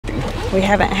We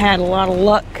haven't had a lot of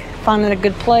luck finding a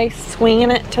good place,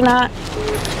 swinging it tonight.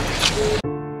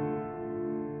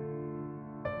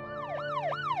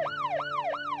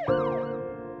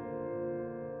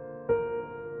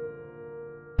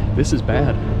 This is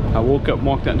bad. I woke up and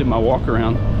walked out and did my walk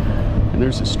around, and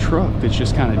there's this truck that's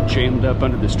just kind of jammed up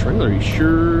under this trailer. He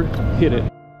sure hit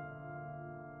it.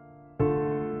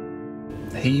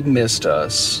 He missed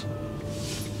us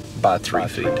by 3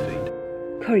 feet.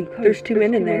 Cody, there's 2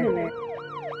 men in there.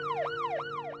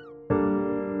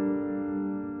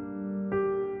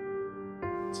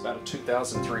 It's about a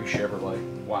 2003 Chevrolet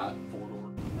white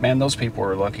 4-door. Man, those people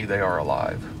are lucky they are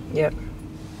alive. Yep.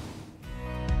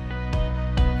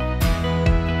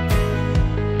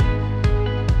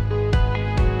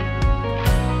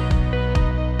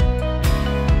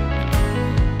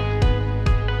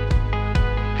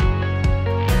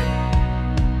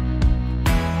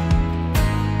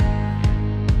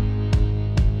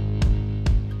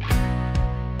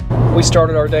 We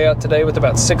started our day out today with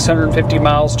about 650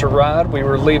 miles to ride. We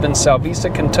were leaving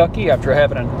Salvisa, Kentucky after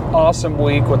having an awesome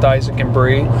week with Isaac and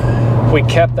Bree. We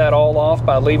capped that all off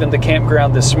by leaving the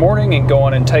campground this morning and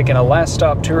going and taking a last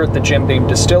stop tour at the Jim Beam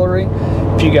Distillery.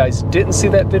 If you guys didn't see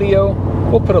that video,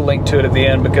 we'll put a link to it at the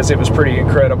end because it was pretty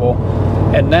incredible.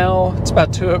 And now it's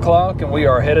about 2 o'clock and we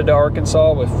are headed to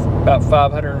Arkansas with about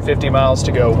 550 miles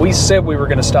to go. We said we were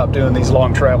going to stop doing these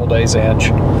long travel days, Ange.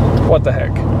 What the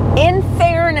heck? In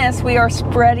fairness, we are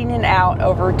spreading it out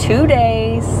over 2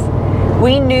 days.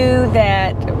 We knew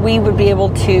that we would be able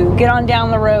to get on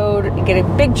down the road, get a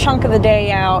big chunk of the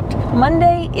day out.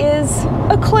 Monday is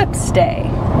Eclipse Day.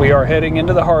 We are heading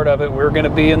into the heart of it. We're going to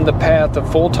be in the path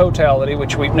of full totality,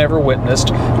 which we've never witnessed.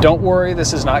 Don't worry,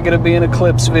 this is not going to be an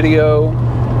eclipse video.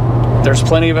 There's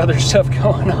plenty of other stuff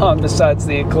going on besides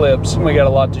the eclipse, and we got a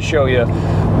lot to show you.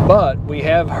 But we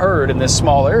have heard in this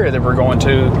small area that we're going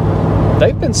to,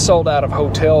 they've been sold out of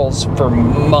hotels for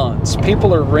months.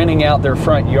 People are renting out their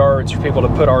front yards for people to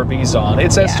put RVs on.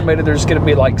 It's estimated there's going to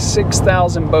be like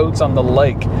 6,000 boats on the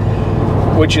lake,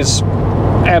 which is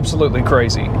absolutely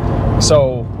crazy.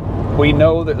 So we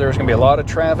know that there's going to be a lot of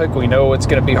traffic. We know it's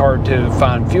going to be hard to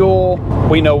find fuel.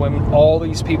 We know when all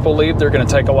these people leave, they're going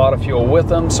to take a lot of fuel with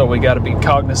them. So we got to be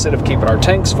cognizant of keeping our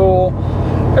tanks full.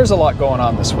 There's a lot going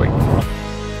on this week.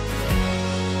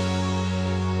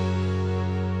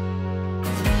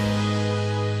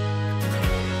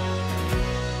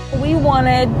 We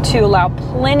wanted to allow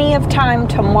plenty of time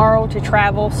tomorrow to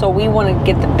travel, so we want to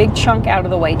get the big chunk out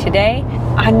of the way today.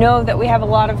 I know that we have a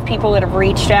lot of people that have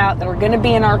reached out that are going to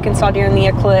be in Arkansas during the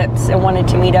eclipse and wanted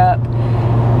to meet up.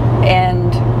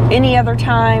 And any other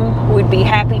time, we'd be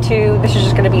happy to. This is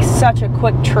just going to be such a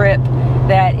quick trip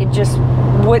that it just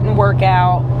wouldn't work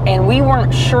out. And we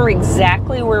weren't sure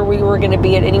exactly where we were going to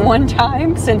be at any one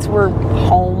time since we're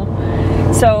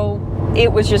home. So it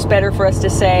was just better for us to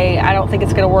say, I don't think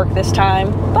it's going to work this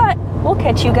time, but we'll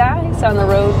catch you guys on the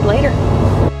road later.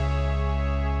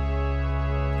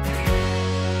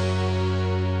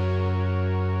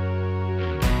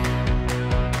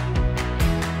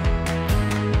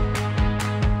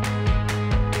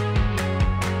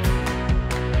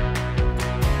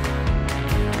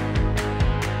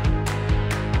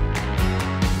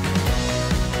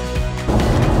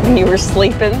 When you were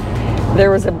sleeping, there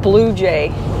was a blue jay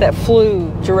that flew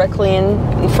directly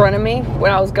in front of me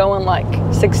when I was going like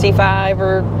 65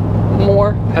 or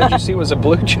more. How'd you see it was a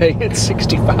blue jay at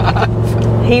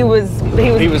 65? He was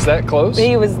that close?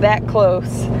 He was that close.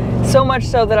 So much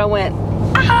so that I went,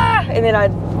 ah! And then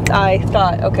I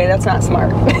thought, okay, that's not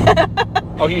smart.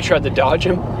 Oh, you tried to dodge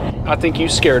him? I think you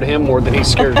scared him more than he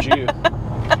scared you.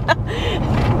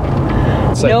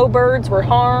 No birds were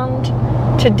harmed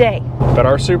today. But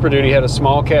our Super Duty had a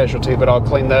small casualty, but I'll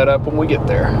clean that up when we get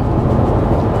there.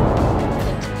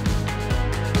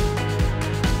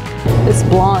 This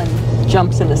blonde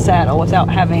jumps in the saddle without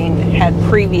having had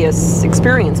previous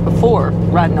experience before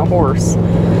riding a horse.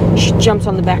 She jumps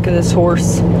on the back of this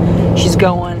horse. It's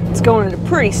going at a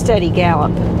pretty steady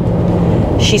gallop.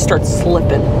 She starts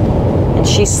slipping. And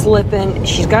she's slipping.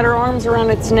 She's got her arms around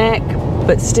its neck,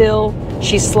 but still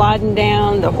she's sliding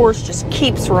down. The horse just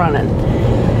keeps running.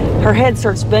 Her head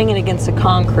starts banging against the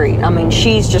concrete. I mean,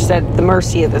 she's just at the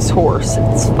mercy of this horse.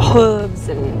 It's hooves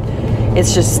and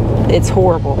it's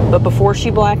horrible. But before she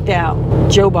blacked out,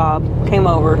 Joe Bob came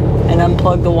over and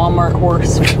unplugged the Walmart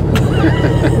horse.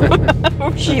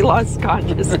 She lost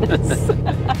consciousness.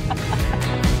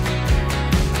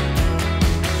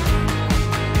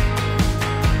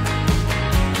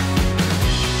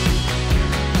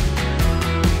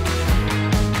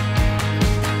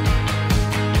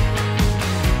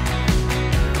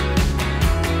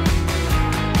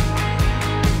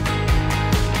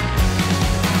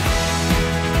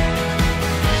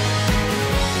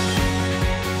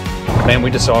 Man, we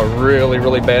just saw a really,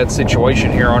 really bad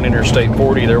situation here on Interstate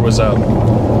 40. There was a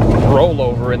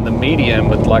rollover in the median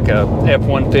with like a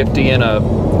F-150 and a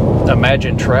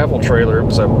Imagine travel trailer. It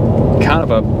was a kind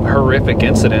of a horrific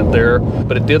incident there,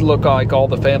 but it did look like all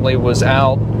the family was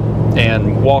out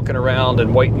and walking around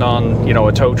and waiting on, you know,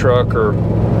 a tow truck or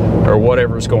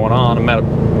whatever's going on.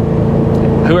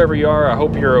 Whoever you are, I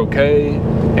hope you're okay.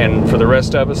 And for the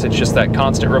rest of us, it's just that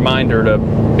constant reminder to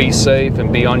be safe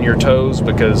and be on your toes,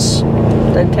 because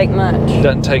doesn't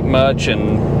take much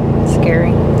and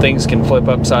scary things can flip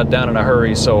upside down in a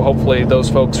hurry. So hopefully those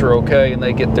folks are okay and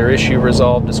they get their issue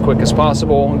resolved as quick as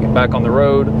possible and get back on the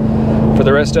road. For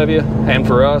the rest of you and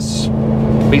for us,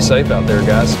 be safe out there,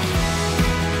 guys.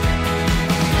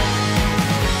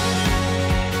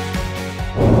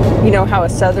 You know how a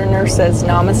southerner says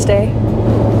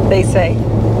namaste? They say,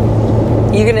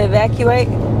 you gonna evacuate?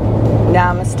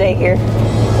 Namaste here.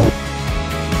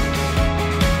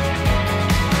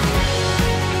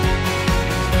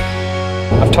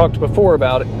 I've talked before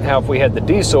about how if we had the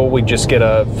diesel, we'd just get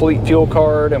a fleet fuel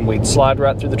card and we'd slide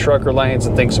right through the trucker lanes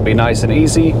and things would be nice and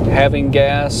easy. Having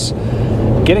gas,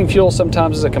 getting fuel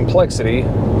sometimes is a complexity.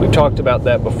 We've talked about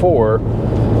that before.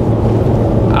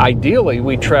 Ideally,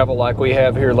 we travel like we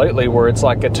have here lately, where it's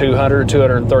like a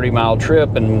 230 mile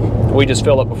trip and we just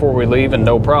fill up before we leave and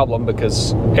no problem,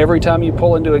 because every time you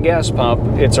pull into a gas pump,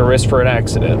 it's a risk for an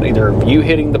accident. Either you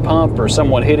hitting the pump or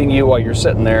someone hitting you while you're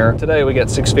sitting there. Today we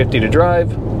got 650 to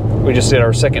drive. We just did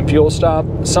our second fuel stop.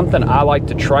 Something I like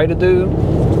to try to do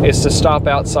is to stop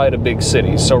outside of big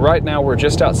cities. So right now we're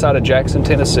just outside of Jackson,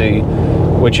 Tennessee,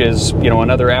 which is, you know,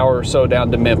 another hour or so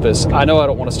down to Memphis. I know I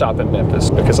don't want to stop in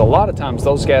Memphis because a lot of times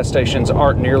those gas stations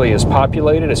aren't nearly as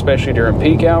populated, especially during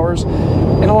peak hours.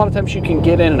 And a lot of times you can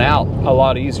get in and out a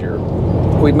lot easier.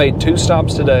 We've made 2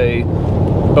 stops today,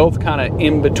 both kind of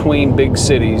in between big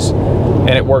cities, and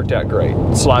it worked out great.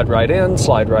 Slide right in,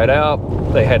 slide right out.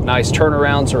 They had nice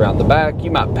turnarounds around the back.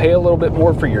 You might pay a little bit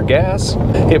more for your gas.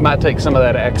 It might take some of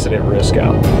that accident risk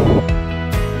out.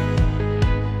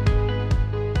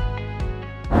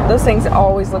 Those things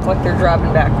always look like they're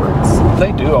driving backwards.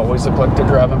 They do always look like they're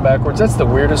driving backwards. That's the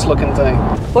weirdest looking thing.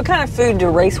 What kind of food do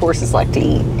racehorses like to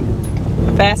eat?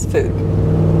 Fast food.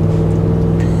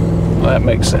 Well, that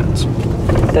makes sense.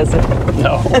 Does it?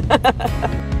 No.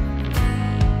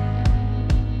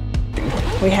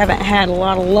 We haven't had a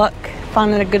lot of luck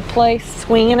finding a good place,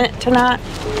 swinging it tonight.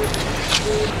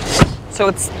 So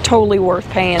it's totally worth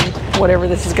paying whatever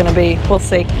this is going to be. We'll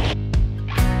see.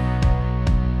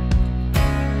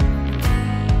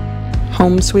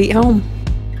 Home sweet home.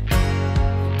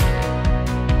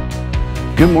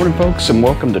 Good morning, folks, and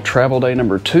welcome to travel day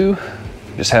number 2.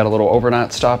 Just had a little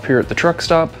overnight stop here at the truck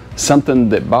stop. Something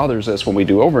that bothers us when we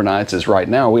do overnights is right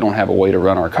now we don't have a way to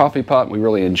run our coffee pot. We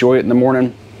really enjoy it in the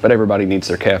morning, but everybody needs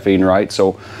their caffeine, right?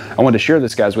 So I wanted to share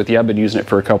this, guys, with you. I've been using it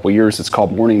for a couple years. It's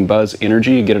called Morning Buzz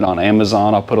Energy. You get it on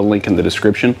Amazon. I'll put a link in the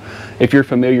description. If you're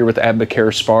familiar with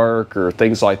Advocare Spark or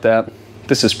things like that,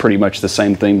 this is pretty much the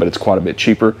same thing, but it's quite a bit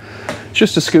cheaper. It's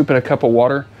just a scoop in a cup of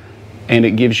water, and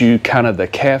it gives you kind of the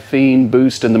caffeine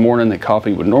boost in the morning that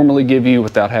coffee would normally give you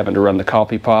without having to run the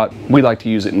coffee pot. We like to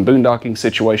use it in boondocking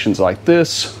situations like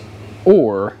this,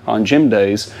 or on gym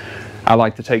days. I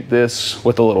like to take this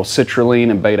with a little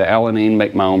citrulline and beta-alanine,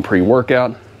 make my own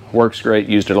pre-workout. Works great,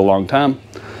 used it a long time.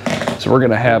 So we're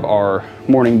gonna have our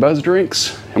morning buzz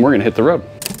drinks, and we're gonna hit the road.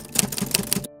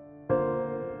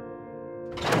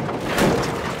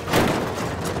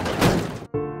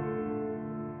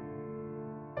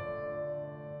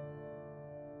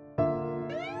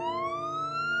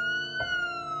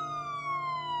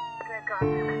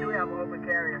 Do we have an open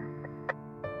carrier?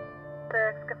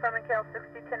 6, confirming KL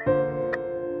 6010.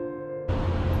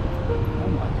 Oh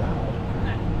my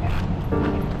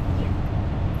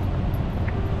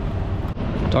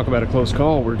God. Talk about a close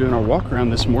call. We're doing our walk around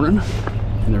this morning,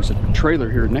 and there's a trailer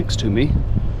here next to me.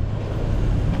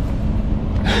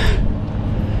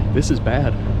 This is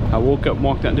bad. I woke up and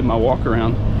walked out and did my walk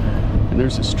around, and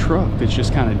there's this truck that's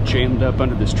just kind of jammed up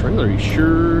under this trailer. He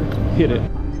sure hit it.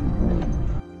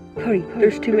 Cody,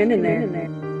 there's 2 men in there.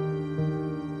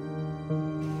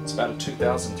 It's about a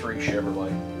 2003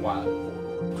 Chevrolet white.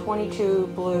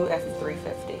 22 blue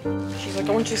F350. She's like,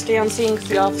 I want you to stay on scene because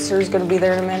the officer's going to be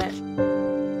there in a minute.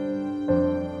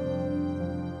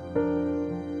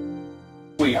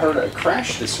 We heard a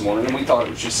crash this morning and we thought it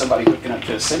was just somebody hooking up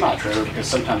to a semi-trailer, because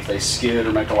sometimes they skid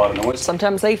or make a lot of noise.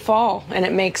 Sometimes they fall and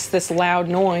it makes this loud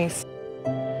noise.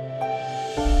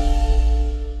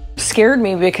 Scared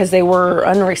me because they were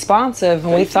unresponsive,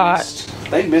 and we thought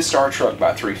they missed our truck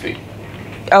by 3 feet.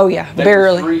 Oh yeah, they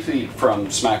barely. were 3 feet from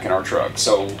smacking our truck.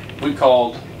 So we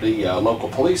called the local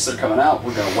police that are coming out.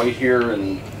 We're going to wait here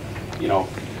and, you know,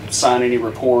 sign any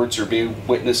reports or be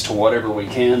witness to whatever we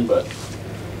can, but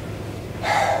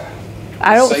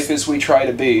safe as we try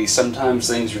to be, sometimes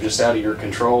things are just out of your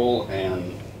control.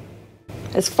 And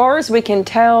as far as we can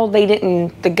tell,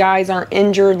 the guys aren't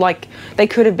injured like they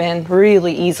could have been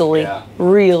really easily. Yeah.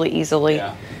 Really easily.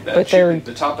 Yeah. But they're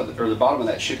the top of the, or the bottom of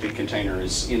that shipping container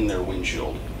is in their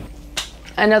windshield.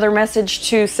 Another message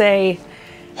to say,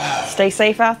 stay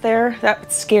safe out there.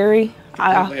 That's scary.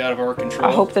 Completely out of our control.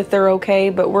 I hope that they're okay,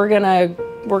 but we're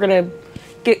gonna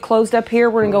get closed up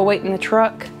here. We're gonna go wait in the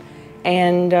truck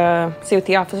and see what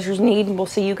the officers need, and we'll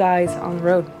see you guys on the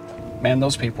road. Man,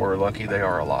 those people are lucky they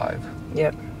are alive.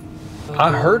 Yep.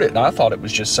 I heard it and I thought it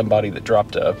was just somebody that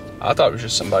dropped a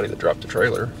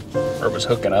trailer, or was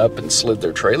hooking up and slid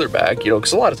their trailer back, you know,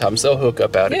 because a lot of times they'll hook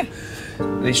up out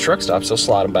of these truck stops, they'll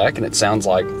slide them back and it sounds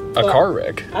like a car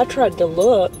wreck. I tried to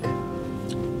look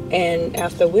and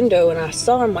out the window and I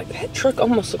saw him, like, that truck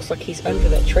almost looks like he's under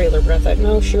that trailer, but I thought,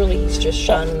 no, surely he's just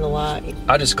shining the light.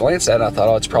 I just glanced at it and I thought,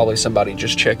 oh, it's probably somebody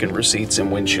just checking receipts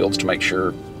and windshields to make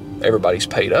sure everybody's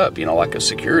paid up, you know, like a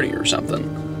security or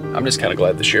something. I'm just kind of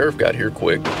glad the sheriff got here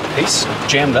quick. He's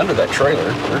jammed under that trailer.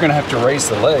 They're going to have to raise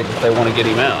the leg if they want to get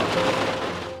him out.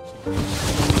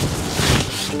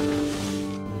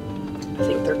 I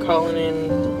think they're calling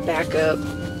in backup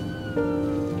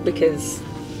because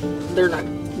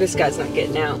this guy's not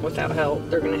getting out without help.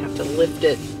 They're going to have to lift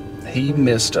it. He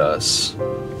missed us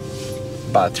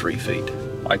by 3 feet.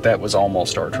 Like, that was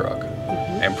almost our truck.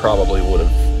 And probably would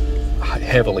have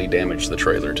heavily damaged the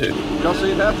trailer too. Y'all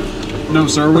see it happen? No,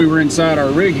 sir. We were inside our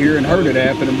rig here and heard it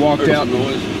happen and walked out.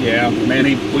 Yeah, man,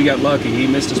 we got lucky. He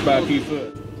missed us by a few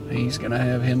foot. He's gonna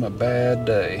have him a bad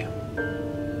day.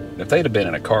 If they'd have been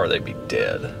in a car, they'd be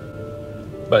dead.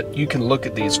 But you can look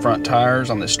at these front tires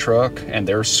on this truck and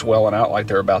they're swelling out like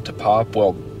they're about to pop.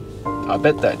 Well, I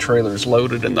bet that trailer's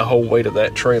loaded, and the whole weight of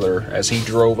that trailer, as he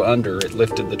drove under, it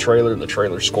lifted the trailer and the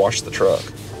trailer squashed the truck.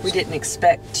 We didn't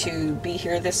expect to be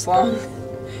here this long.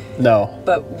 No.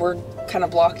 But we're kind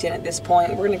of blocked in at this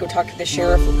point. We're going to go talk to the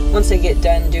sheriff. Once they get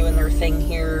done doing their thing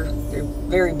here, they're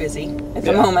very busy at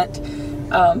the moment.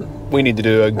 We need to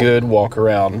do a good walk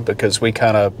around because we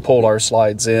kind of pulled our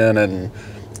slides in and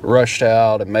rushed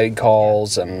out and made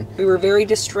calls. And we were very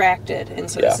distracted.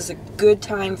 And so this is a good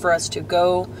time for us to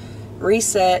go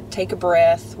reset, take a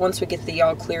breath once we get the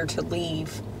all clear to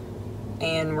leave.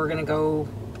 And we're going to go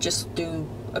just do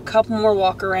a couple more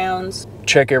walk-arounds.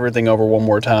 Check everything over one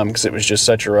more time because it was just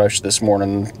such a rush this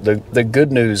morning. The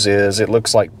good news is it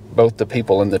looks like both the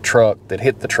people in the truck that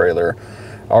hit the trailer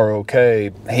are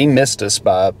okay. He missed us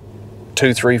by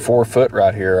 2, 3, 4 foot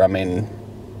right here. I mean,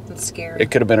 it's scary.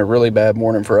 It could have been a really bad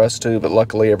morning for us too, but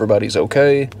luckily everybody's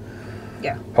okay.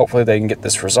 Yeah. Hopefully they can get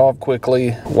this resolved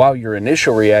quickly. While your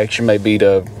initial reaction may be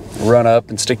to run up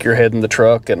and stick your head in the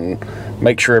truck and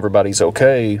make sure everybody's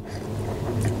okay,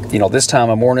 you know, this time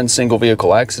of morning, single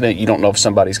vehicle accident, you don't know if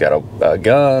somebody's got a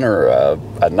gun or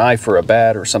a knife or a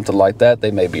bat or something like that. They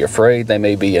may be afraid. They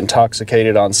may be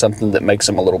intoxicated on something that makes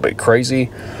them a little bit crazy.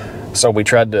 So we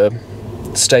tried to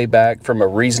stay back from a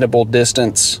reasonable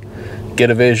distance, get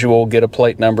a visual, get a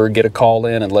plate number, get a call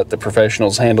in, and let the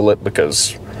professionals handle it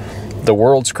because the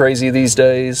world's crazy these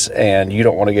days and you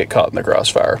don't want to get caught in the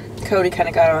crossfire. Cody kind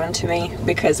of got on to me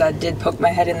because I did poke my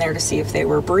head in there to see if they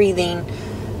were breathing.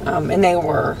 And they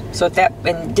were. So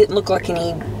and didn't look like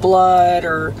any blood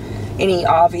or any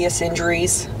obvious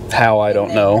injuries. How, I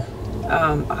don't know.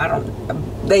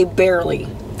 They barely.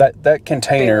 That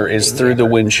container is through the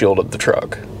windshield of the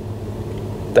truck.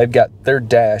 They've got, their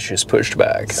dash is pushed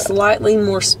back. Slightly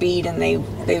more speed and they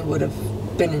would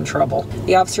have been in trouble.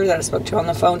 The officer that I spoke to on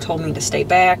the phone told me to stay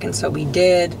back, and so we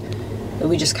did.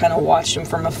 We just kind of watched him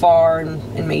from afar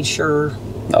and made sure.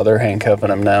 No, they're handcuffing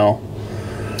him now.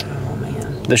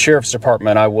 The sheriff's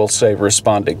department, I will say,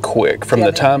 responded quick. From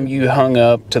the time you hung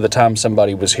up to the time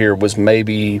somebody was here was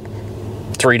maybe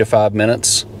 3 to 5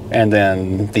 minutes. And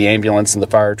then the ambulance and the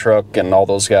fire truck and all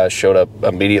those guys showed up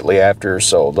immediately after.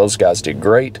 So those guys did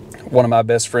great. One of my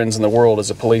best friends in the world is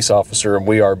a police officer, and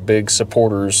we are big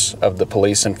supporters of the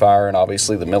police and fire and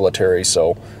obviously the military.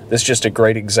 So this is just a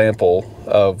great example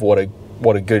of what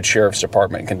a good sheriff's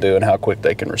department can do and how quick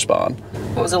they can respond.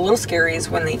 What was a little scary is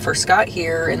when they first got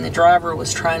here and the driver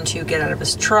was trying to get out of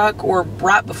his truck, or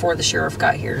right before the sheriff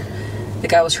got here, the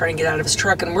guy was trying to get out of his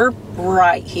truck, and we're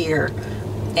right here.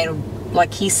 And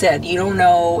like he said, you don't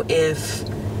know if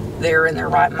they're in their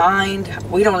right mind.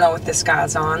 We don't know what this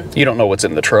guy's on. You don't know what's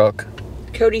in the truck.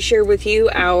 Cody shared with you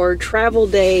our travel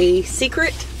day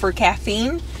secret for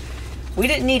caffeine. We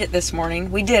didn't need it this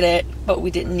morning. We did it, but we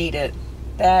didn't need it.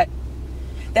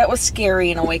 that was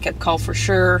scary and a wake-up call for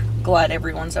sure. Glad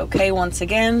everyone's okay once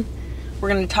again. We're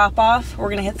going to top off, we're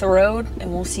going to hit the road,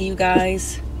 and we'll see you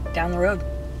guys down the road.